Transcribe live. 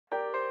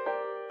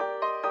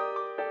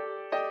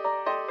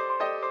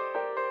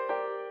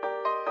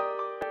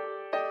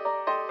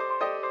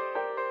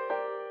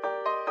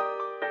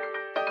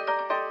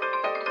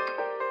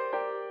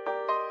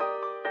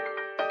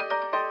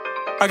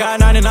I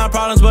got 99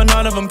 problems, but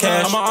none of them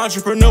cash. I'm an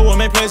entrepreneur,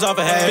 make plays off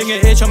a hash.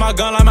 Finger itch on my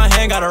gun like my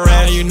hand got a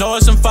rash. And you know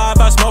it's some 5,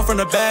 I smoke from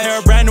the bag.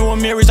 Hair brand new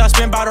Amiris, I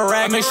spin by the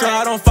rack. Make sure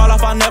I don't fall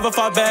off, I never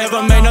fall back.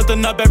 Never made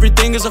nothing up,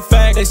 everything is a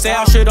fact. They say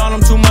I shit on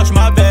them too much,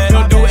 my bad.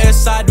 Don't do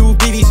S, I do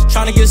Vivis.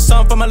 Tryna get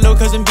some from my little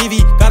cousin Vivi.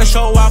 Gotta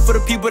show out for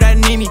the people that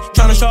need me.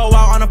 Tryna show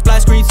out on a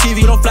flat screen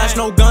TV. Don't flash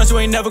no guns, you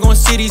ain't never gonna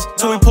see these.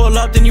 Till we pull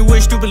up, then you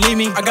wish to believe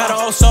me. I got a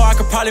old soul, I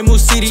could probably move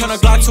cities. Turn a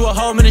Glock to a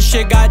home and the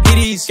shit got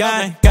DDs.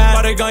 Gang,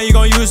 by the gun, you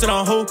gon' use it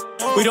on who?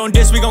 We don't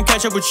diss, we gon'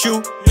 catch up with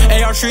you.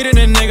 AR treating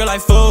a nigga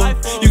like food.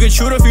 You can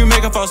shoot if you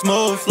make a false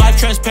move. Life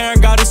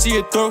transparent, gotta see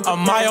it through. I'm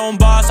my own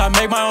boss, I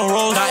make my own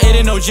rules. Not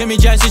eating no Jimmy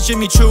Jazz, it's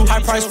Jimmy Choo.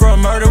 High price for a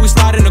murder, we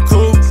slide in the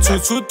coupe.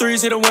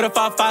 223s, hit him with a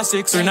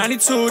 556.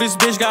 392, this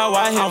bitch got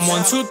white hips. I'm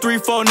 1, 2, 3,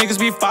 4, niggas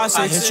be 5, 6.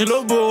 I hit your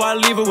little boo, I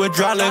leave it with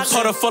dry lips.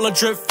 Hold full of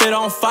drip, fit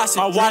on faucet.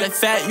 My wallet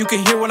fat, you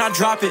can hear when I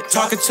drop it.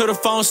 Talking to the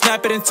phone,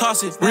 snap it and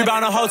toss it.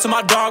 Rebound a hoe to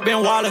my dog,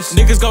 Ben Wallace.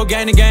 Niggas go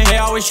gang to gang, they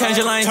always change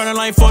your lane. Turn a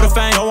lane for the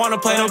fame, don't wanna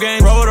play no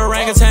game. Roll with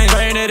orangutan,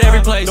 spraying at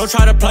every place. Don't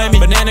try to play me,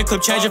 banana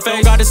clip, change your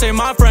face. Got to say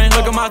my friend,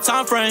 look at my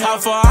time frame. How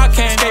far I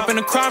came, escaping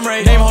the crime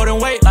rate. Name holding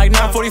weight like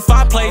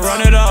 945 plates.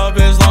 Run it up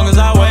as long as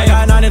I wait. I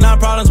got 99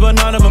 problems, but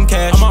none of them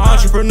cash. I'm an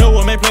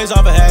entrepreneur, make plays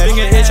off a hash.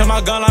 Finger itch on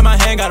my gun like my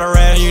hand got a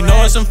rash. And you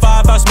know it's some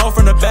 5, I smoke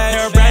from the bag.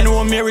 Hair brand new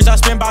Amiris, I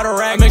spin by the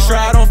rack. Make sure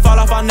I don't fall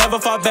off, I never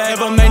fall back.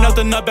 Never made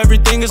nothing up,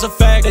 everything is a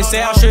fact. They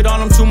say I shit on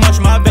them too much,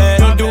 my bad.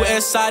 Don't do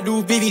S, I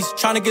do Vivis.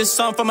 Tryna get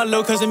some from my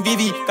little cousin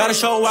Vivi. Gotta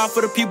show out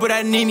for the people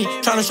that need me.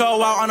 Tryna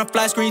show out on a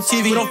flat screen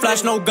TV. We don't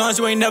flash no guns,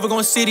 you ain't never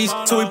gonna see these.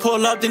 Till we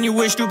pull up, then you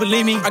wish to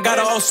believe me. I got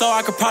an old soul,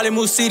 I could probably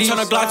move cities. Turn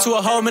a Glock to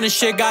a home and the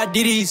shit got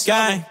DDs.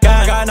 Gang,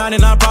 I got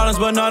 99 problems,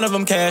 but none of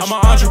them cash. I'm an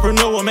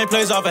entrepreneur, make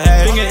plays off a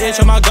hash. Finger itch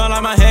on my gun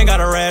like my hand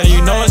got a rash. And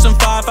you know it's some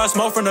 5, I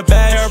smoke from the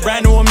bag. Hair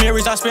brand new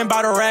Amiris, I spin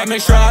by the rack.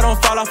 Make sure I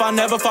don't fall off, I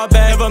never fall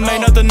back. Never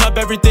made nothing up,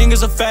 everything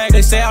is a fact.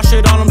 They say I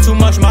shit on them too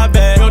much, my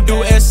bad. Don't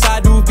do S, I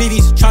do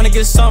Vivis. Tryna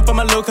get some from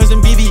my little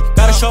cousin Vivi.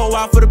 Gotta show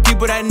out for the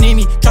people that need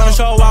me. Tryna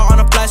show out on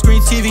a flat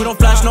screen TV. We don't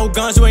flash no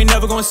guns, you ain't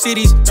never gonna see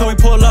these. Till we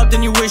pull up,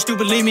 then you wish to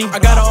believe me. I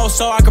got an old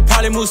soul, I could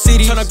probably move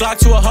cities. Turn a Glock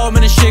to a home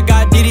and the shit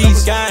got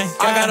DDs. Gang,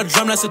 I got a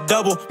drum that's a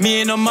double.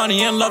 Me and the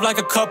money in love like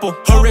a couple.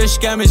 Her rich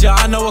scammers, yeah,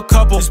 I know a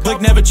couple. This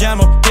blick never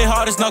jam em, hit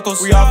hard as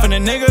knuckles. We off and a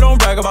nigga don't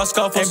brag about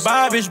scuffles. Ain't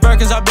buy a bitch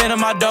Birkins, I been in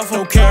my duffel.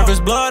 Don't care if it's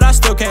blood, I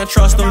still can't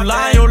trust them. You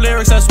lie in your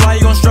lyrics, that's why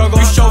you gon' struggle.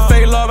 You show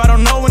fake love, I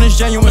don't know when it's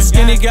genuine.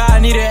 Skinny guy, I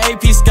need an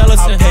AP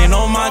skeleton. I pay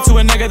no mind to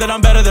a nigga that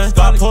I'm better than. If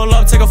I pull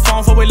up, take a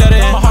phone before we let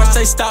it in. My heart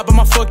say stop, but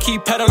my foot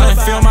keep pedaling.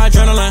 Feel my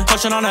adrenaline,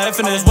 touching on the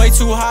F&N. Way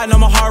too high, now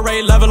my heart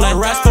rate leveling.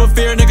 Rats put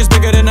fear, niggas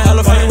bigger than the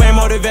elephant. You ain't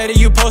motivated,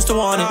 you supposed to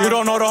want it. You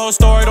don't know the whole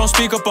story, don't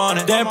speak up on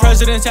it. Damn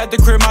presidents at the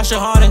crib, my shit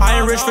haunted. I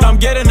ain't rich, but I'm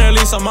getting there, at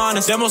least I'm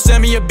honest. Demo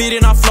send me a beat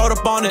and I float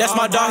up on it. That's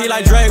my dog, he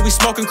like Dre, we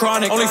smoking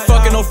chronic. Only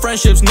fucking, no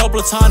friendships, no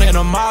platonic. And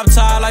a mob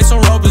tie like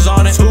some ropers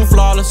on it. Too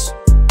flawless.